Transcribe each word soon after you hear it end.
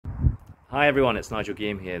Hi everyone, it's Nigel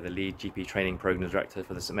Giam here, the lead GP training program director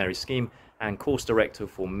for the St Mary's scheme and course director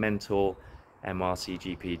for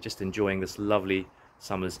MentorMRCGP. Just enjoying this lovely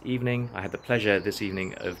summer's evening. I had the pleasure this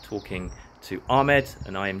evening of talking to Ahmed,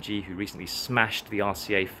 an IMG who recently smashed the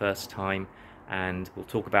RCA first time, and we'll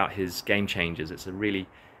talk about his game changers. It's a really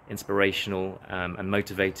inspirational and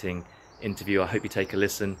motivating interview. I hope you take a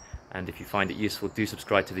listen, and if you find it useful, do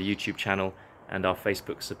subscribe to the YouTube channel and our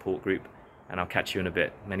Facebook support group, and I'll catch you in a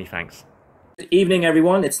bit. Many thanks. Good evening,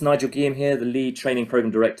 everyone. It's Nigel Giam here, the lead training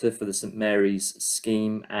program director for the St Mary's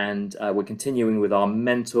scheme, and we're continuing with our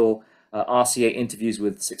mentor RCA interviews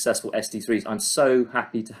with successful SD3s. I'm so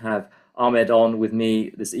happy to have Ahmed on with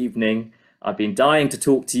me this evening. I've been dying to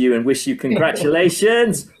talk to you and wish you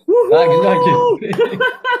congratulations. Thanks, Nigel.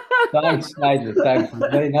 Thanks, Nigel. Thanks.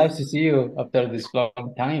 It's very nice to see you after this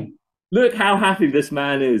long time. Look how happy this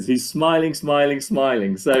man is. He's smiling, smiling,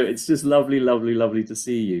 smiling. So it's just lovely, lovely, lovely to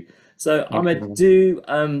see you. So Ahmed, do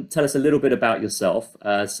tell us a little bit about yourself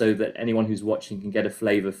so that anyone who's watching can get a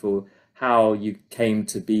flavor for how you came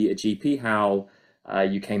to be a GP, how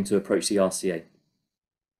you came to approach the RCA.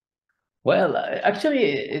 Well, actually,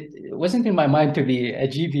 it wasn't in my mind to be a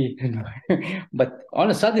GP, but all of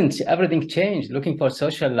a sudden, everything changed, looking for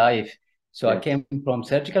social life. So I came from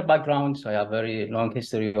surgical background, so I have a very long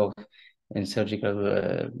history in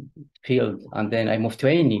surgical field, and then I moved to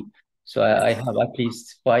A&E. So I have at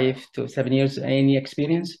least 5 to 7 years A&E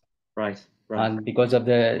experience. Right. And because of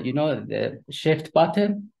the shift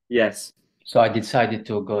pattern. Yes. So I decided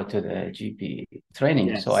to go to the GP training.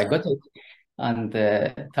 Yes. So I got it, and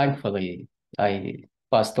thankfully I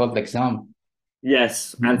passed all the exam.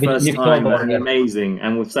 Yes, and first time, amazing,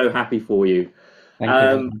 and we're so happy for you.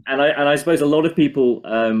 And I suppose a lot of people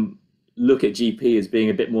look at GP as being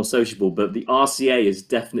a bit more sociable, but the RCA is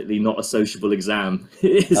definitely not a sociable exam.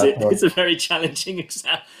 It's a very challenging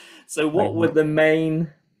exam. So what were the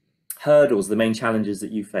main hurdles, the main challenges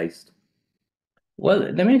that you faced?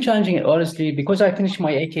 Well, the main challenging, honestly, because I finished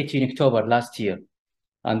my AKT in October last year,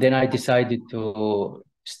 and then I decided to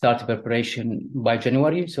start preparation by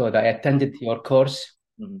January. So I attended your course,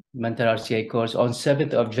 MentorMRCGP course, on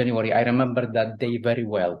 7th of January. I remember that day very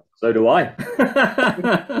well. So do I.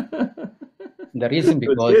 The reason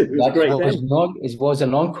because it was a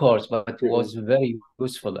long course, but it was very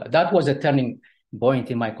useful. That was a turning point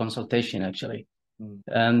in my consultation, actually.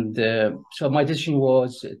 And so my decision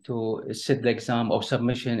was to sit the exam of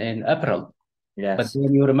submission in April. Yes. But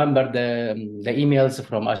then you remember the emails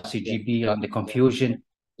from RCGP and the confusion.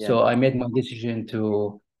 So I made my decision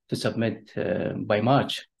to submit by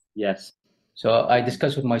March. Yes. So I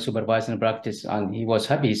discussed with my supervisor in practice, and he was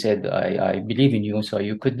happy. He said, I believe in you, so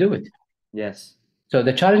you could do it. Yes. So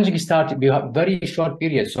the challenging started, we have very short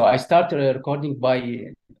period. So I started recording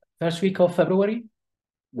by first week of February.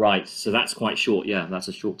 Right. So that's quite short. Yeah, that's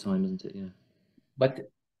a short time, isn't it? Yeah. But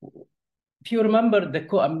if you remember the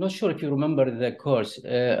course, I'm not sure if you remember the course.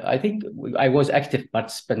 I think I was active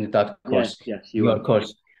participant in that course. Yes, your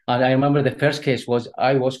course. And I remember the first case was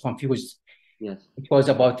I was confused. Yes. It was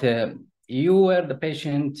about you were the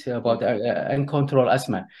patient about uncontrolled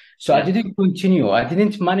asthma. So I didn't continue. I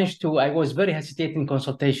didn't manage to. I was very hesitating in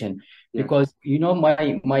consultation because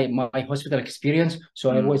my hospital experience.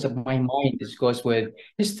 So I was my mind goes with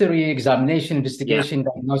history, examination, investigation,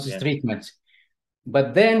 diagnosis, treatment.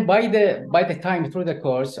 But then by the time through the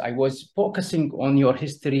course, I was focusing on your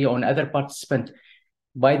history, on other participants.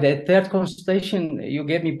 By the third consultation, you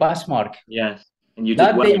gave me pass mark. Yes, and you did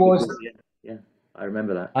that day was. Yeah, I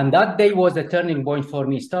remember that. And that day was the turning point for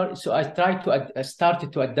me. So I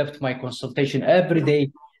started to adapt my consultation every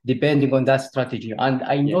day, depending on that strategy. And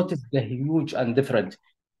I noticed the huge and different.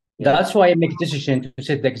 That's why I make a decision to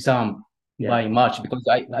set the exam by March, because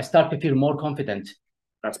I start to feel more confident.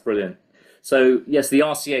 That's brilliant. So yes, the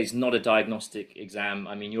RCA is not a diagnostic exam.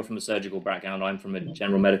 I mean, you're from a surgical background, I'm from a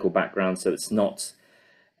general medical background, so it's not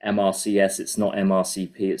MRCS, it's not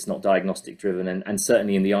MRCP, it's not diagnostic driven, and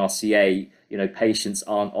certainly in the RCA, you know, patients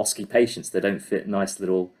aren't OSCE patients. They don't fit nice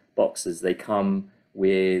little boxes. They come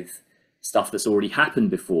with stuff that's already happened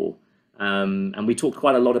before. And we talked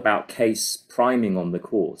quite a lot about case priming on the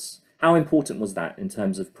course. How important was that in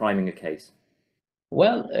terms of priming a case?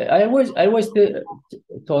 Well, I always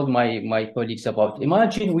told my colleagues about,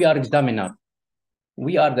 imagine we are examiner.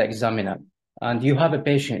 We are the examiner. And you have a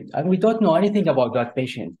patient, and we don't know anything about that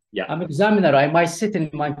patient. I'm examiner. I might sit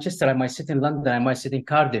in Manchester, I might sit in London, I might sit in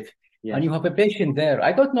Cardiff, and you have a patient there.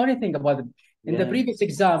 I don't know anything about it. In the previous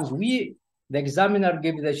exams, the examiner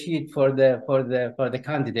gives the sheet for the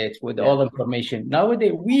candidate with all information.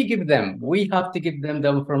 Nowadays, we have to give them the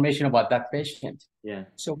information about that patient.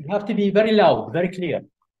 So we have to be very loud, very clear.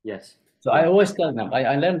 Yes. So I always tell them,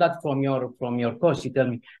 I learned that from your course. You tell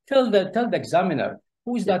me, tell the examiner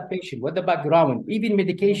who's that patient, what the background, even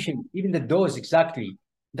medication, even the dose exactly.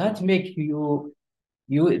 That make you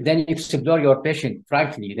then you explore your patient,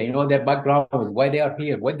 frankly. They know their background, why they are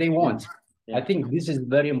here, what they want. I think this is a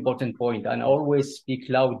very important point, and always speak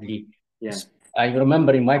loudly. I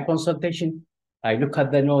remember in my consultation, I look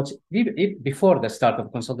at the notes before the start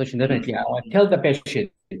of consultation. Definitely, I tell the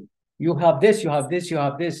patient, you have this, you have this, you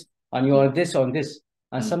have this, and you are this on this.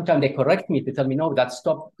 And sometimes they correct me to tell me, no, that's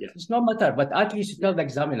stop. It's no matter, but at least you tell the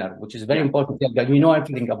examiner, which is very important, that you know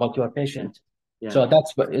everything about your patient. So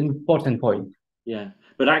that's an important point. Yeah,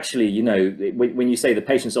 but actually, you know, when you say the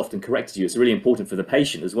patient's often corrected you, it's really important for the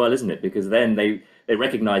patient as well, isn't it? Because then they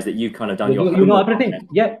recognize that you've kind of done your homework. You know everything,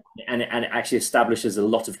 and it actually establishes a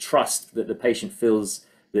lot of trust that the patient feels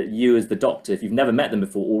that you, as the doctor, if you've never met them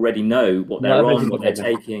before, already know what they're on, what they're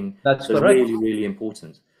taking. That's so correct. It's really, really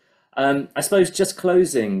important. I suppose just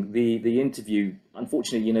closing the interview,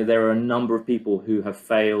 unfortunately, you know, there are a number of people who have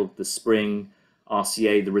failed the spring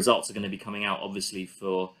RCA. The results are going to be coming out, obviously,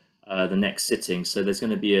 for the next sitting. So there's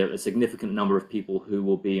going to be a significant number of people who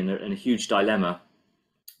will be in a huge dilemma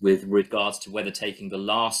with regards to whether taking the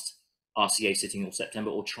last RCA sitting in September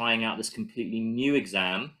or trying out this completely new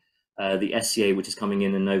exam, the SCA, which is coming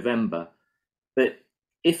in November. But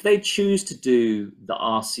if they choose to do the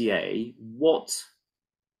RCA, what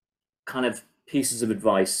kind of pieces of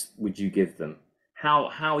advice would you give them?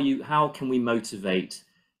 How can we motivate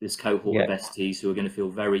this cohort of STs who are going to feel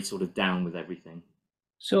very sort of down with everything?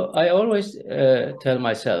 So I always tell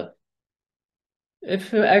myself,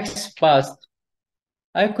 if X passed,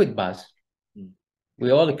 I could pass.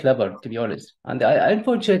 We're all clever, to be honest. And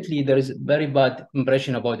unfortunately, there is very bad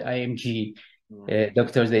impression about IMG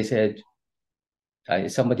doctors. They said,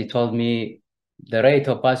 somebody told me the rate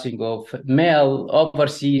of passing of male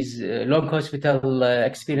overseas long hospital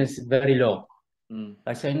experience is very low.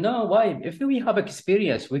 I said, no, why? If we have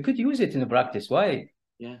experience, we could use it in the practice. Why?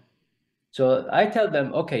 So I tell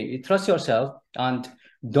them, okay, trust yourself and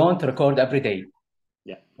don't record every day.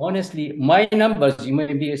 Honestly, my numbers, you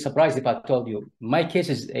may be surprised if I told you, my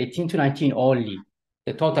cases 18 to 19 only,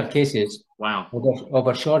 the total cases. Wow.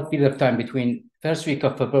 Over a short period of time between first week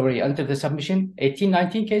of February until the submission, 18,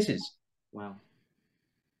 19 cases. Wow.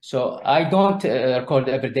 So I don't record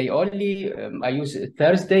every day only. I use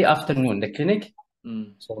Thursday afternoon, the clinic.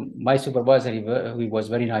 So my supervisor, he was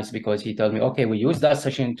very nice because he told me, okay, we use that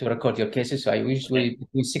session to record your cases. So I usually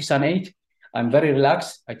between 6 and 8. I'm very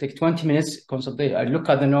relaxed. I take 20 minutes consultation. I look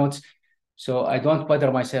at the notes. So I don't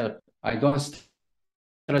bother myself. I don't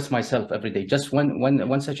stress myself every day. Just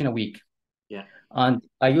one session a week. And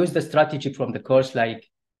I use the strategy from the course, like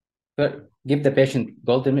give the patient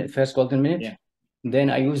first golden minute. Then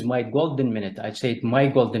I use my golden minute. I say my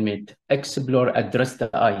golden minute. Explore, address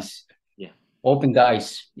the eyes. Open the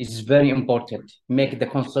eyes is very important. Make the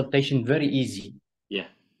consultation very easy.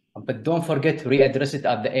 But don't forget to readdress it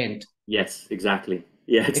at the end. Yes, exactly.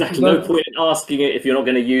 Yeah, exactly. No point in asking it if you're not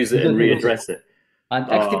going to use it and readdress it. And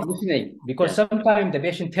active listening, because sometimes the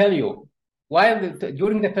patient tell you, while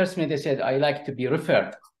during the first minute they said, I like to be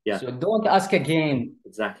referred. So don't ask again.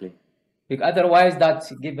 Exactly. Because otherwise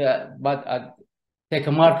that's take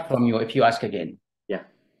a mark from you if you ask again.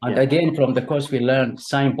 And again, from the course we learned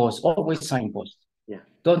signpost, always signpost.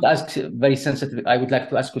 Don't ask very sensitive. I would like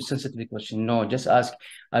to ask you a sensitive question. No, just ask.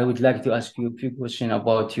 I would like to ask you a few questions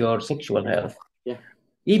about your sexual health.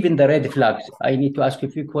 Even the red flags. I need to ask you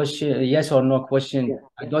a few questions, yes or no question.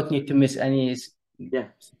 I don't need to miss any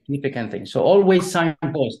significant thing. So always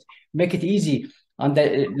signpost. Make it easy. And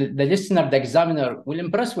the listener, the examiner will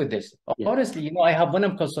impress with this. Honestly, you know, I have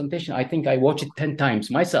one consultation. I think I watch it 10 times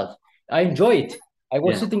myself. I enjoy it. I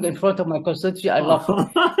was sitting in front of my consultation. I love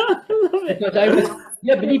it. Because I was,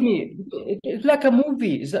 believe me, it's like a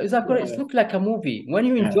movie. Is that correct? It looks like a movie. When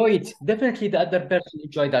you enjoy it, definitely the other person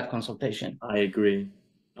enjoy that consultation. I agree.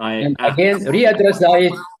 And again, readdress the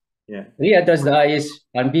eyes. Readdress the eyes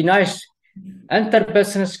and be nice.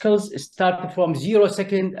 Interpersonal skills start from 0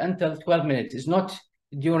 seconds until 12 minutes. It's not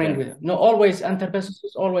during, no, always interpersonal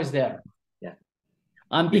skills, always there.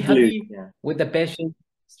 And be happy with the patient.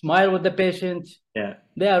 Smile with the patient.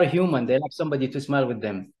 They are human. They like somebody to smile with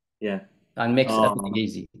them. And makes everything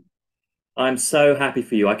easy. I'm so happy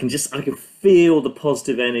for you. I can feel the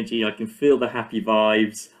positive energy. I can feel the happy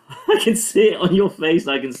vibes. I can see it on your face.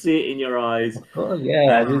 I can see it in your eyes.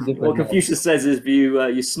 What Confucius says is,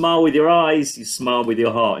 you smile with your eyes, you smile with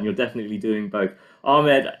your heart, and you're definitely doing both.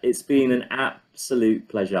 Ahmed, it's been an absolute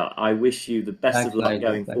pleasure. I wish you the best of luck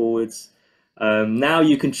going forwards. Now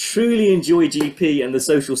you can truly enjoy GP and the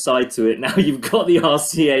social side to it. Now you've got the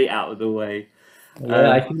RCA out of the way.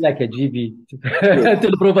 Yeah, I feel like a GB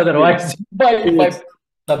to prove otherwise by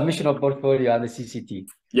submission of portfolio and the CCT.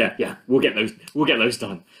 Yeah, we'll get those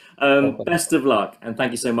done. Best of luck, and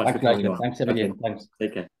thank you so much for coming on. Thanks again. Thanks.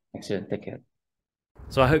 Take care. Thanks. Take care.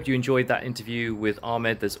 So I hope you enjoyed that interview with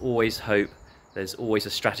Ahmed. There's always hope. There's always a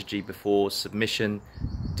strategy before submission.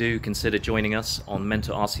 Do consider joining us on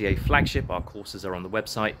MentorRCA Flagship. Our courses are on the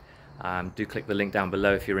website. Do click the link down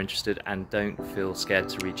below if you're interested, and don't feel scared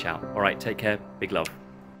to reach out. All right, take care. Big love.